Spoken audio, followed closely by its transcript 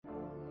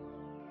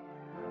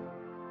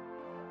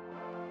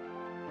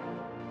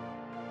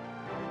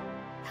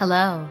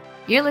Hello,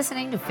 you're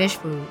listening to Fish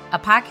Food, a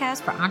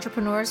podcast for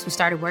entrepreneurs who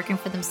started working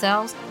for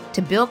themselves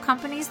to build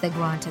companies that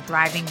grow into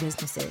thriving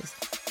businesses.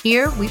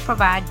 Here, we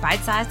provide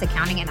bite-sized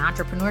accounting and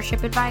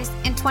entrepreneurship advice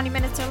in 20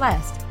 minutes or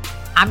less.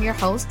 I'm your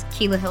host,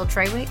 Keila Hill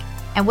Trawick,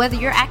 and whether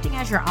you're acting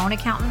as your own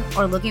accountant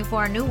or looking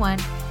for a new one,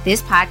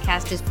 this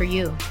podcast is for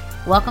you.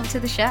 Welcome to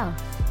the show.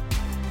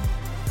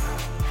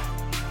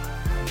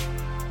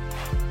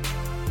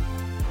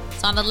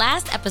 So on the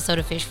last episode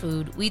of Fish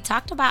Food, we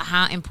talked about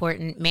how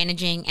important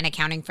managing and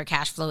accounting for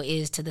cash flow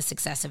is to the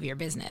success of your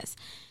business.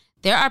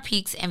 There are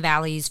peaks and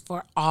valleys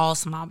for all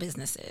small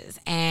businesses,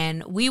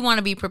 and we want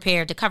to be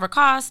prepared to cover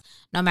costs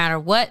no matter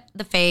what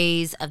the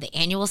phase of the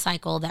annual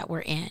cycle that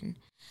we're in.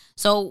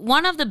 So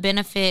one of the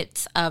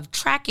benefits of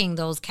tracking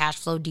those cash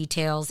flow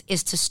details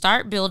is to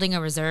start building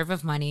a reserve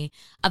of money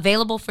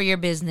available for your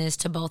business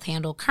to both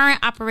handle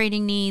current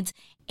operating needs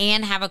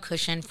and have a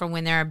cushion for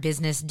when there are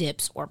business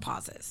dips or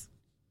pauses.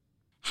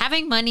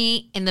 Having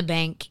money in the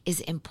bank is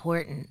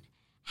important.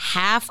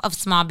 Half of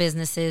small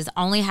businesses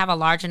only have a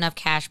large enough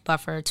cash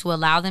buffer to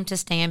allow them to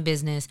stay in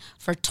business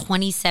for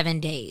 27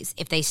 days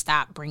if they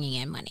stop bringing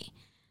in money.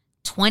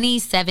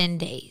 27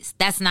 days.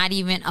 That's not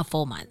even a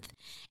full month.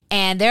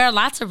 And there are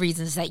lots of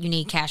reasons that you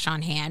need cash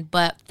on hand.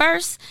 But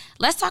first,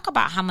 let's talk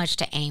about how much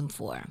to aim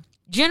for.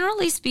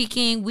 Generally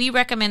speaking, we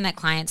recommend that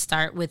clients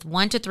start with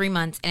 1 to 3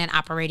 months in an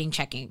operating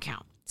checking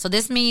account. So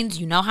this means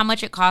you know how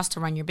much it costs to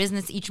run your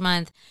business each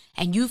month,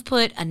 and you've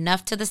put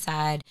enough to the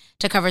side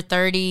to cover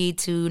 30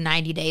 to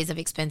 90 days of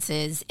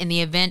expenses in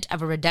the event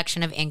of a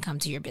reduction of income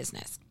to your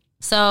business.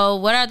 So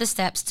what are the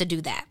steps to do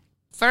that?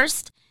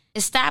 First,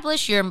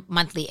 establish your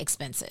monthly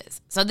expenses.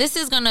 So this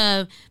is going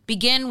to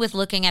begin with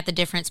looking at the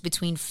difference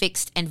between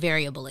fixed and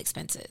variable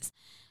expenses.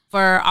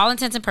 For all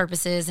intents and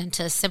purposes, and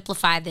to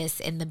simplify this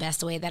in the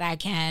best way that I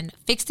can,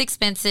 fixed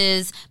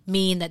expenses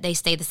mean that they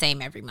stay the same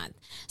every month.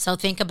 So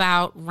think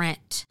about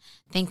rent.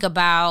 Think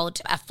about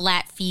a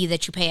flat fee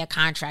that you pay a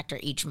contractor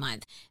each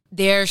month.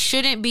 There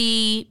shouldn't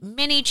be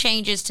many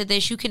changes to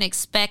this. You can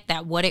expect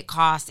that what it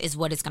costs is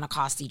what it's going to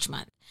cost each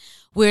month.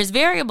 Whereas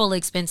variable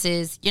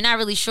expenses, you're not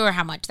really sure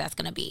how much that's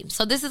going to be.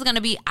 So this is going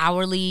to be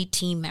hourly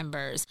team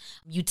members,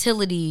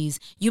 utilities.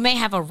 You may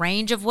have a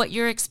range of what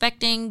you're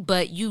expecting,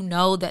 but you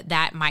know that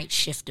that might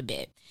shift a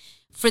bit.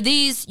 For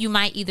these, you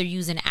might either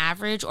use an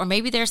average or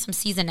maybe there's some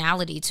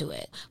seasonality to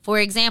it. For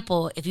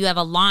example, if you have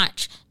a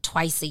launch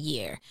twice a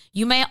year,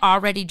 you may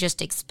already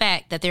just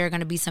expect that there are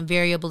going to be some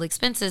variable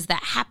expenses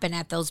that happen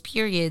at those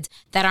periods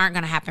that aren't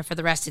going to happen for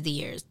the rest of the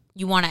years.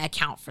 You want to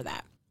account for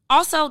that.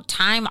 Also,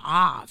 time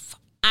off.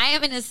 I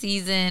am in a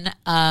season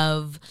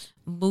of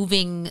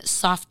moving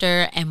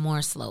softer and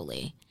more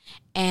slowly.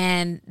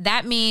 And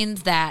that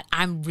means that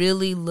I'm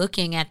really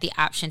looking at the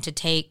option to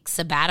take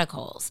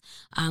sabbaticals.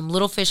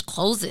 Little Fish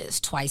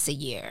closes twice a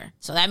year.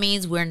 So that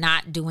means we're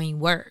not doing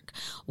work.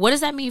 What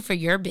does that mean for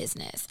your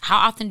business? How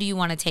often do you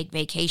want to take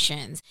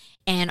vacations?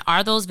 And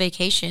are those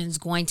vacations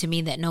going to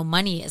mean that no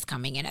money is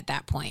coming in at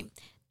that point?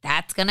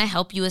 That's going to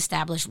help you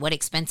establish what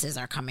expenses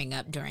are coming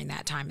up during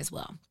that time as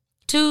well.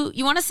 2,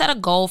 you want to set a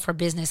goal for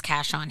business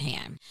cash on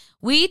hand.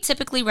 We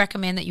typically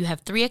recommend that you have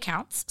 3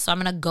 accounts, so I'm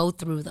going to go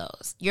through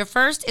those. Your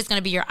first is going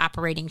to be your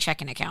operating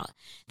checking account.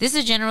 This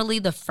is generally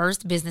the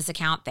first business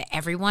account that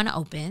everyone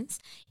opens.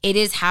 It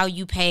is how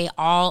you pay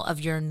all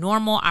of your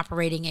normal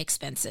operating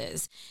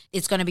expenses.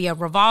 It's going to be a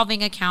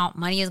revolving account.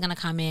 Money is going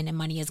to come in and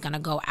money is going to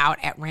go out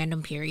at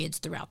random periods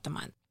throughout the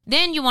month.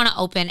 Then you want to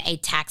open a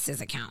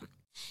taxes account.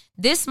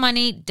 This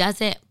money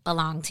doesn't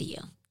belong to you.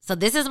 So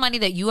this is money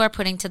that you are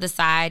putting to the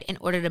side in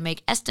order to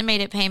make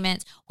estimated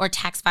payments or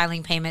tax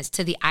filing payments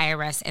to the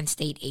IRS and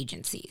state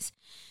agencies.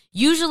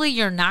 Usually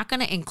you're not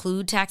going to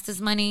include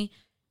taxes money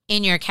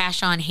in your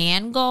cash on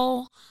hand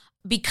goal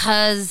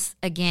because,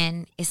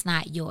 again, it's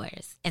not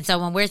yours. And so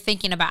when we're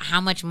thinking about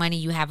how much money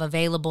you have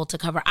available to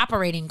cover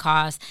operating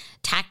costs,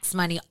 tax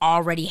money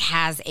already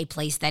has a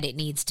place that it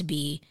needs to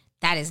be.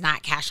 That is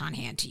not cash on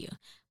hand to you,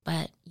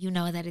 but you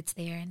know that it's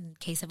there in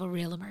case of a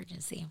real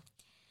emergency.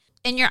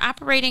 In your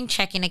operating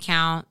checking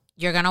account,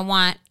 you're going to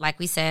want, like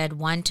we said,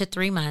 1 to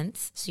 3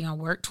 months. So you're going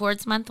to work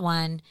towards month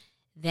 1,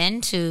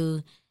 then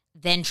 2,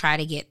 then try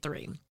to get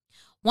 3.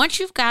 Once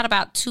you've got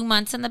about 2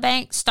 months in the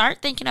bank,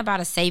 start thinking about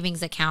a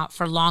savings account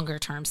for longer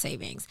term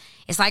savings.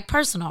 It's like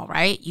personal,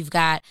 right? You've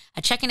got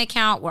a checking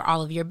account where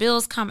all of your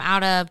bills come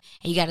out of,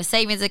 and you got a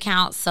savings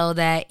account so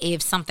that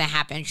if something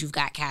happens, you've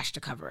got cash to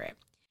cover it.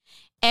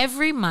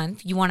 Every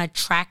month, you want to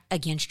track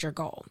against your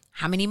goal.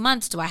 How many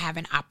months do I have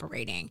in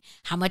operating?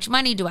 How much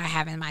money do I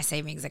have in my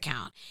savings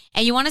account?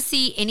 And you want to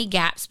see any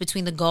gaps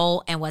between the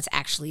goal and what's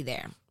actually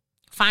there.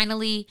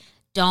 Finally,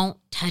 don't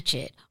touch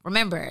it.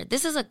 Remember,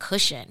 this is a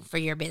cushion for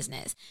your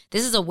business.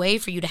 This is a way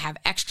for you to have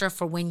extra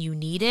for when you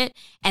need it.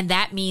 And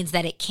that means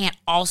that it can't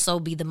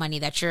also be the money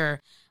that you're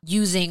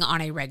using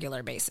on a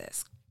regular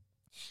basis.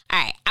 All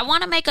right, I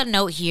want to make a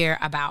note here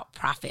about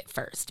profit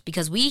first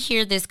because we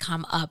hear this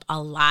come up a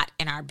lot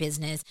in our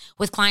business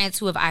with clients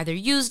who have either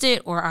used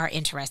it or are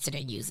interested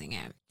in using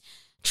it.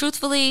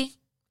 Truthfully,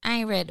 I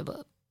ain't read the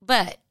book,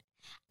 but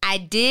I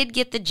did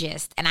get the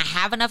gist, and I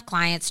have enough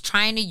clients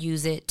trying to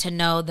use it to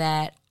know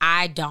that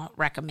I don't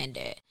recommend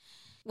it.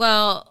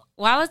 Well,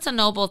 while it's a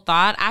noble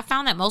thought, I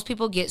found that most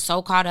people get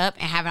so caught up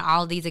in having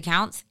all of these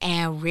accounts,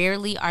 and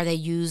rarely are they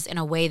used in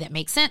a way that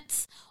makes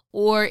sense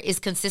or is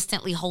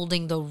consistently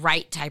holding the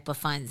right type of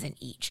funds in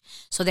each.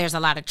 So there's a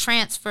lot of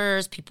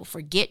transfers. People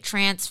forget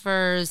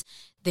transfers.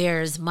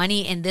 There's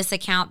money in this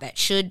account that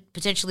should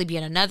potentially be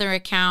in another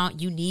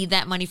account. You need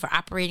that money for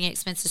operating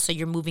expenses, so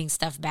you're moving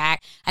stuff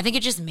back. I think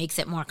it just makes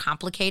it more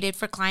complicated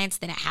for clients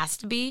than it has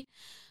to be.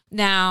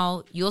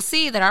 Now, you'll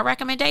see that our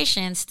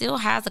recommendation still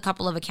has a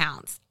couple of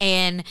accounts.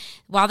 And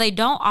while they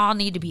don't all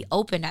need to be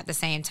opened at the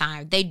same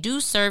time, they do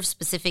serve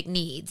specific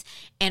needs.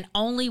 And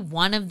only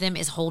one of them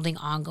is holding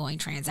ongoing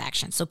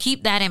transactions. So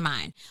keep that in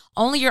mind.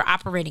 Only your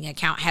operating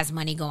account has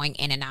money going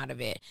in and out of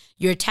it.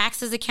 Your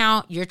taxes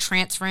account, you're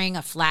transferring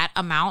a flat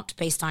amount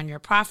based on your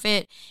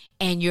profit.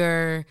 And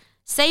your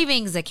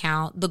savings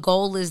account, the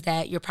goal is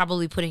that you're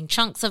probably putting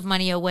chunks of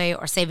money away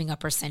or saving a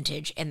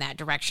percentage in that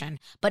direction,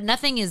 but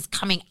nothing is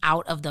coming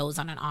out of those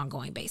on an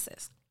ongoing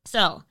basis.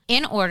 So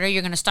in order,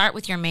 you're going to start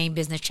with your main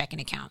business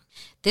checking account.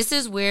 This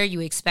is where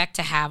you expect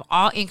to have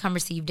all income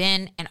received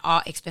in and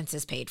all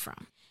expenses paid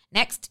from.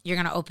 Next, you're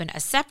going to open a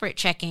separate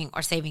checking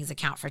or savings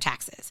account for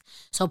taxes.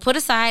 So put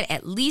aside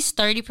at least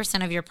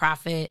 30% of your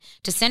profit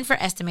to send for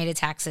estimated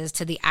taxes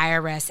to the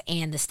IRS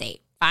and the state.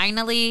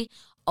 Finally,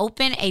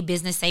 open a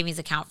business savings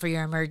account for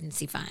your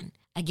emergency fund.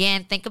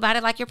 Again, think about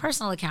it like your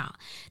personal account.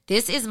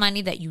 This is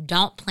money that you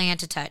don't plan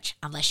to touch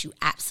unless you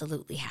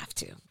absolutely have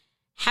to.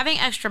 Having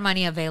extra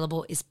money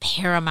available is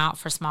paramount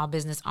for small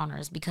business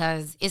owners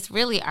because it's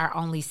really our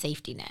only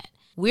safety net.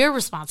 We're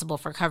responsible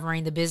for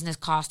covering the business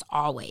cost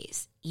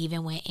always,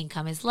 even when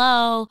income is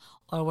low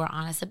or we're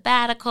on a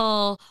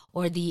sabbatical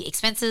or the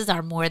expenses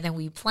are more than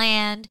we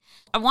planned.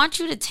 I want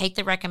you to take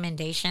the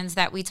recommendations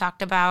that we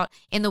talked about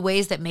in the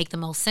ways that make the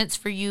most sense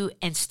for you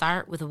and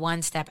start with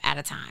one step at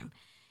a time.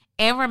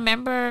 And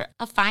remember,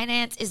 a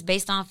finance is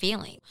based on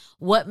feeling.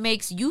 What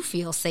makes you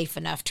feel safe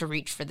enough to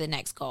reach for the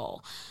next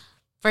goal?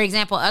 For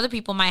example, other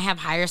people might have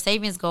higher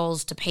savings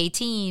goals to pay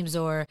teams,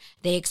 or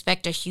they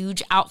expect a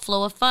huge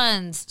outflow of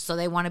funds, so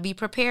they want to be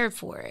prepared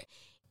for it.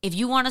 If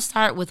you want to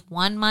start with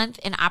 1 month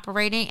in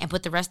operating and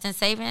put the rest in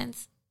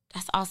savings,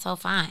 that's also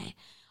fine.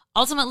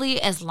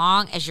 Ultimately, as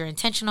long as you're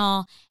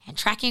intentional and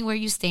tracking where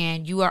you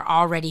stand, you are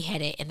already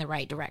headed in the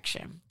right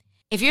direction.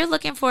 If you're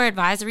looking for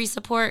advisory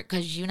support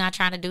because you're not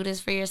trying to do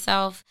this for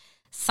yourself,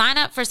 sign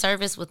up for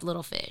service with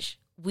Little Fish.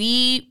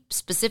 We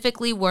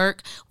specifically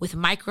work with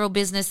micro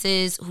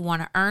businesses who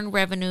want to earn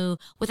revenue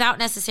without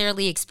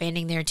necessarily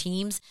expanding their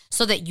teams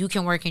so that you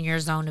can work in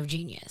your zone of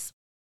genius.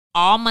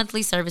 All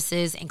monthly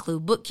services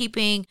include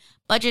bookkeeping,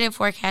 budget and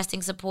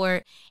forecasting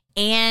support,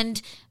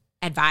 and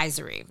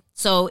advisory.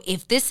 So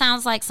if this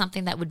sounds like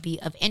something that would be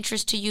of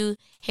interest to you,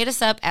 hit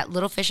us up at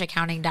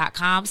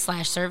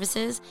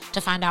littlefishaccounting.com/services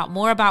to find out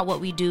more about what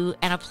we do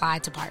and apply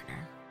to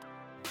partner.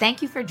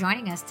 Thank you for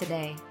joining us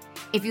today.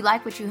 If you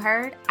like what you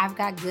heard, I've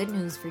got good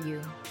news for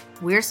you.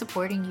 We're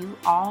supporting you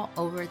all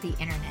over the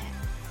internet.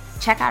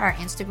 Check out our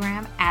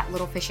Instagram at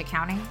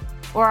littlefishaccounting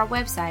or our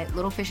website,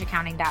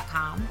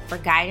 littlefishaccounting.com, for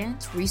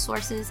guidance,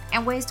 resources,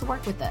 and ways to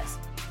work with us.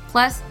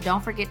 Plus,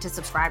 don't forget to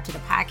subscribe to the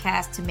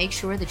podcast to make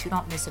sure that you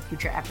don't miss a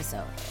future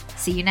episode.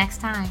 See you next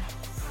time.